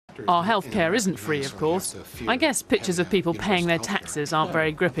Our healthcare isn't free, of course. I guess pictures of people paying their taxes aren't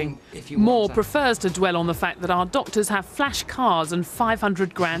very gripping. Moore prefers to dwell on the fact that our doctors have flash cars and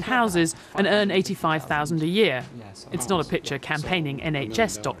 500 grand houses and earn 85,000 a year. It's not a picture campaigning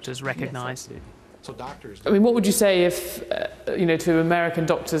NHS doctors recognise. I mean, what would you say if, to American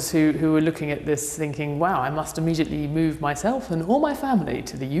doctors who were looking at this thinking, wow, I must immediately move myself and all my family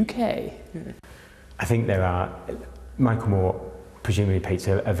to the UK? I think Michael Moore presumably paints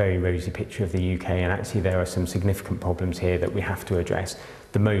a very rosy picture of the UK, and actually there are some significant problems here that we have to address.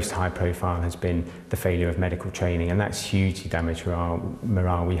 The most high profile has been the failure of medical training, and that's hugely damaged our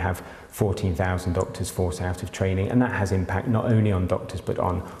morale. We have 14,000 doctors forced out of training, and that has impact not only on doctors but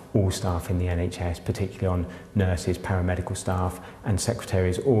on all staff in the NHS, particularly on nurses, paramedical staff and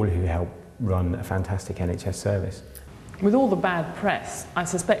secretaries, all who help run a fantastic NHS service. With all the bad press, I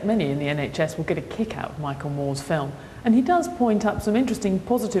suspect many in the NHS will get a kick out of Michael Moore's film, and he does point up some interesting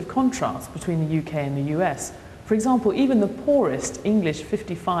positive contrasts between the UK and the US. For example, even the poorest English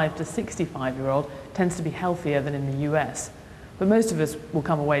 55 to 65-year-old tends to be healthier than in the US. But most of us will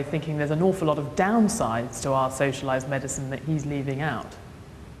come away thinking there's an awful lot of downsides to our socialised medicine that he's leaving out.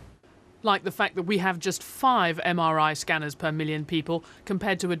 Like the fact that we have just 5 MRI scanners per million people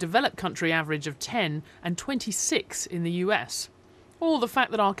compared to a developed country average of 10 and 26 in the US. Or the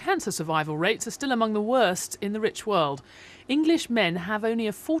fact that our cancer survival rates are still among the worst in the rich world. English men have only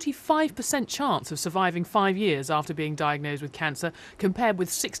a 45% chance of surviving 5 years after being diagnosed with cancer, compared with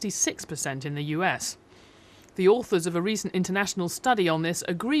 66% in the US. The authors of a recent international study on this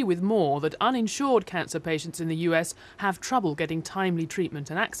agree with Moore that uninsured cancer patients in the US have trouble getting timely treatment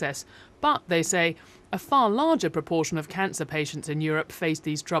and access. But, they say, a far larger proportion of cancer patients in Europe face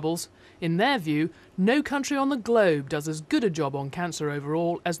these troubles. In their view, no country on the globe does as good a job on cancer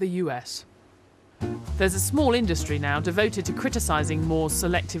overall as the US. There's a small industry now devoted to criticising Moore's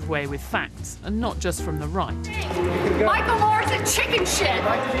selective way with facts, and not just from the right. Michael Moore's a chicken shit!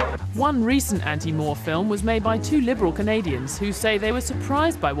 One recent anti-Moore film was made by 2 liberal Canadians who say they were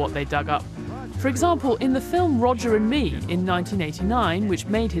surprised by what they dug up. For example, in the film Roger and Me in 1989, which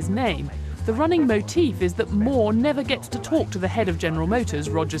made his name, the running motif is that Moore never gets to talk to the head of General Motors,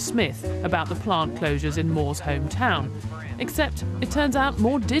 Roger Smith, about the plant closures in Moore's hometown. Except, it turns out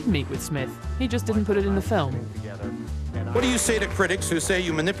Moore did meet with Smith. He just didn't put it in the film. What do you say to critics who say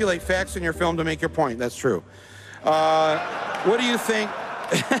you manipulate facts in your film to make your point? That's true. What do you think?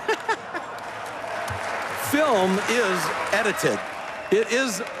 Film is edited. It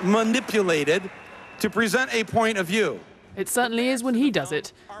is manipulated to present a point of view. It certainly is when he does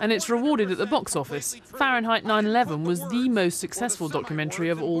it, and it's rewarded at the box office. Fahrenheit 9/11 was the most successful documentary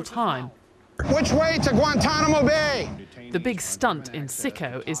of all time. Which way to Guantanamo Bay? The big stunt in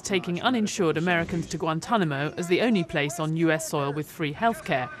Sicko is taking uninsured Americans to Guantanamo as the only place on US soil with free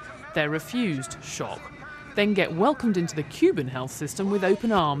healthcare. They're refused, shock, then get welcomed into the Cuban health system with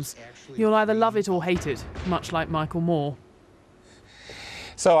open arms. You'll either love it or hate it, much like Michael Moore.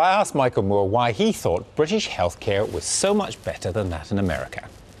 So I asked Michael Moore why he thought British healthcare was so much better than that in America.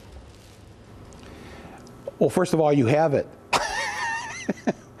 Well, first of all, you have it.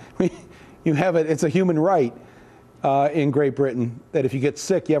 You have it. It's a human right in Great Britain that if you get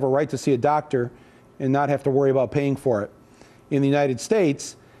sick, you have a right to see a doctor and not have to worry about paying for it. In the United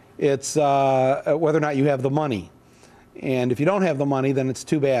States, it's whether or not you have the money. And if you don't have the money, then it's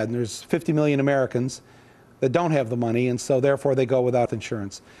too bad. And there's 50 million Americans that don't have the money, and so therefore they go without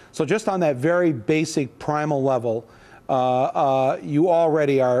insurance. So just on that very basic primal level, you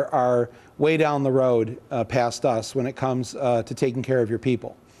already are way down the road past us when it comes to taking care of your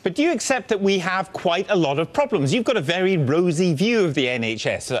people. But do you accept that we have quite a lot of problems? You've got a very rosy view of the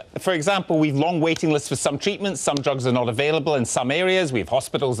NHS. For example, we've long waiting lists for some treatments, some drugs are not available in some areas, we have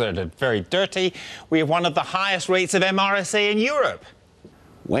hospitals that are very dirty, we have one of the highest rates of MRSA in Europe.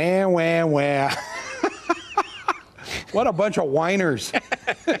 Wah, wah, wah. What a bunch of whiners.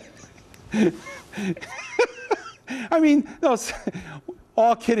 I mean, no,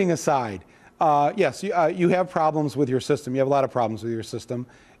 all kidding aside, yes, you have problems with your system. You have a lot of problems with your system.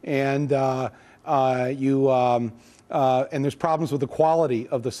 And, and there's problems with the quality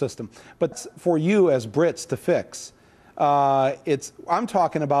of the system. But for you as Brits to fix, I'm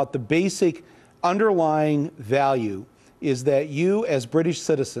talking about the basic underlying value is that you as British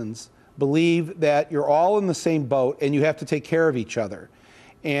citizens believe that you're all in the same boat and you have to take care of each other.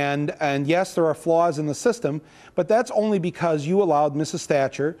 And yes, there are flaws in the system, but that's only because you allowed Mrs.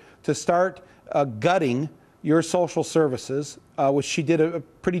 Thatcher to start gutting your social services, which she did a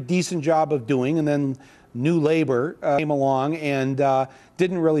pretty decent job of doing, and then New Labour came along and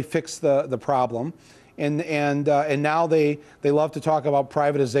didn't really fix the problem. And now they love to talk about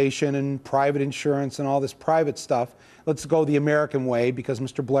privatization and private insurance and all this private stuff. Let's go the American way, because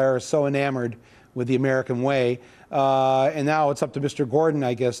Mr. Blair is so enamored with the American way. And now it's up to Mr. Gordon,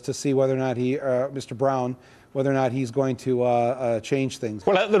 I guess, to see whether or not Mr. Brown, whether or not he's going to change things.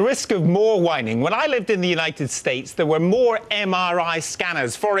 Well, at the risk of more whining, when I lived in the United States, there were more MRI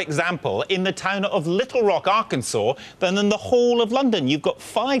scanners, for example, in the town of Little Rock, Arkansas, than in the whole of London. You've got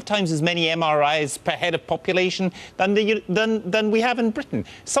 5 times as many MRIs per head of population than we have in Britain.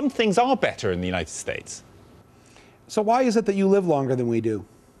 Some things are better in the United States. So why is it that you live longer than we do?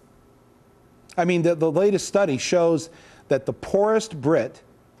 I mean, the latest study shows that the poorest Brit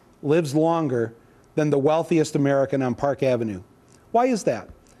lives longer than the wealthiest American on Park Avenue. Why is that?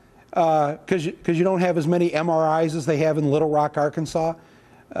 Because you don't have as many MRIs as they have in Little Rock, Arkansas?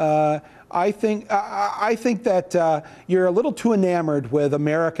 I think that you're a little too enamored with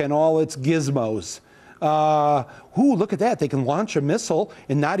America and all its gizmos. Ooh, look at that. They can launch a missile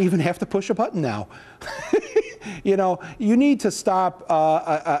and not even have to push a button now. You know, you need to stop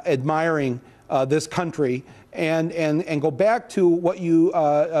admiring this country and go back to what you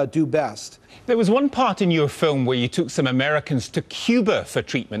do best. There was one part in your film where you took some Americans to Cuba for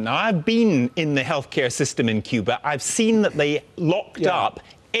treatment. Now, I've been in the healthcare system in Cuba. I've seen that they locked up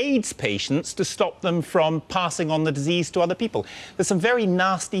AIDS patients to stop them from passing on the disease to other people. There's some very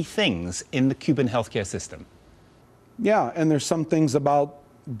nasty things in the Cuban healthcare system. Yeah, and there's some things about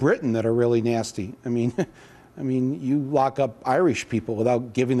Britain that are really nasty. I mean, you lock up Irish people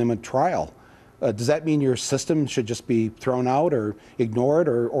without giving them a trial. Does that mean your system should just be thrown out or ignored,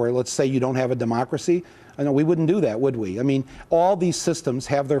 or let's say you don't have a democracy? I know we wouldn't do that, would we? I mean, all these systems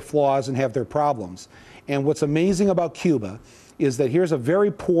have their flaws and have their problems. And what's amazing about Cuba is that here's a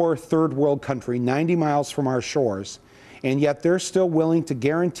very poor third world country, 90 miles from our shores, and yet they're still willing to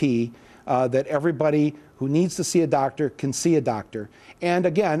guarantee that everybody who needs to see a doctor can see a doctor. And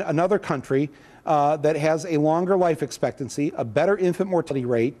again, another country that has a longer life expectancy, a better infant mortality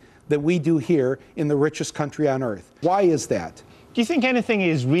rate than we do here in the richest country on earth. Why is that? Do you think anything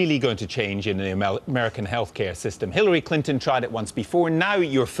is really going to change in the American healthcare system? Hillary Clinton tried it once before. Now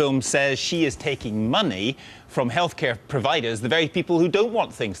your film says she is taking money from healthcare providers, the very people who don't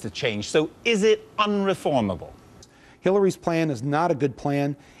want things to change. So is it unreformable? Hillary's plan is not a good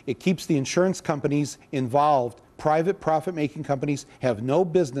plan. It keeps the insurance companies involved. Private profit-making companies have no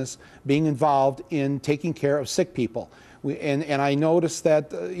business being involved in taking care of sick people. And I noticed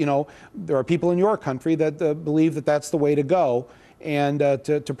that, you know, there are people in your country that believe that that's the way to go, and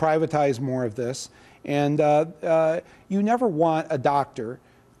to privatize more of this. And you never want a doctor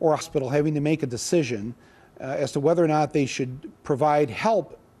or hospital having to make a decision as to whether or not they should provide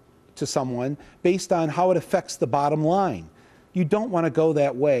help to someone based on how it affects the bottom line. You don't want to go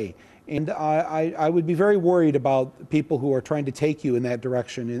that way. And I would be very worried about people who are trying to take you in that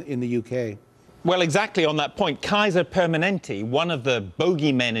direction in the UK. Well, exactly on that point, Kaiser Permanente, one of the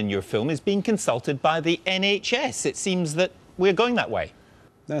bogeymen in your film, is being consulted by the NHS. It seems that we're going that way.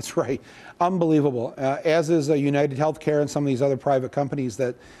 That's right. Unbelievable. As is United Healthcare and some of these other private companies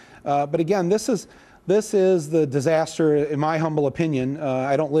that, but again, this is the disaster, in my humble opinion.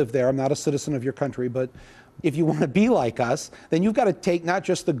 I don't live there. I'm not a citizen of your country, but if you want to be like us, then you've got to take not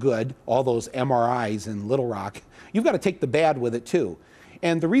just the good, all those MRIs in Little Rock, you've got to take the bad with it too.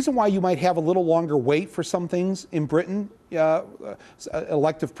 And the reason why you might have a little longer wait for some things in Britain,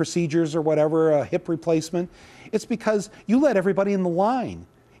 elective procedures or whatever, a hip replacement, it's because you let everybody in the line.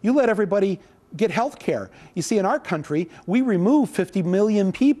 You let everybody get health care. You see, in our country, we remove 50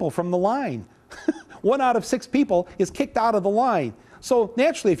 million people from the line. 1 out of 6 people is kicked out of the line. So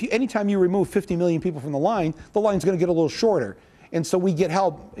naturally, anytime you remove 50 million people from the line's going to get a little shorter. And so we get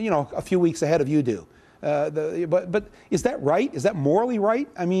help, you know, a few weeks ahead of you do. But is that right? Is that morally right?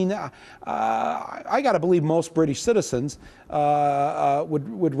 I mean, I got to believe most British citizens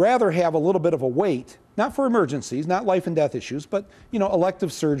would rather have a little bit of a wait, not for emergencies, not life and death issues, but, you know,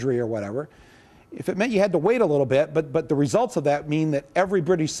 elective surgery or whatever. If it meant you had to wait a little bit, but the results of that mean that every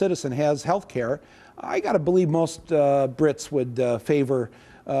British citizen has health care, I got to believe most Brits would favor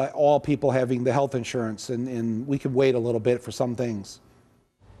all people having the health insurance, and we could wait a little bit for some things.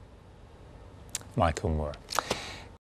 Michael Moore.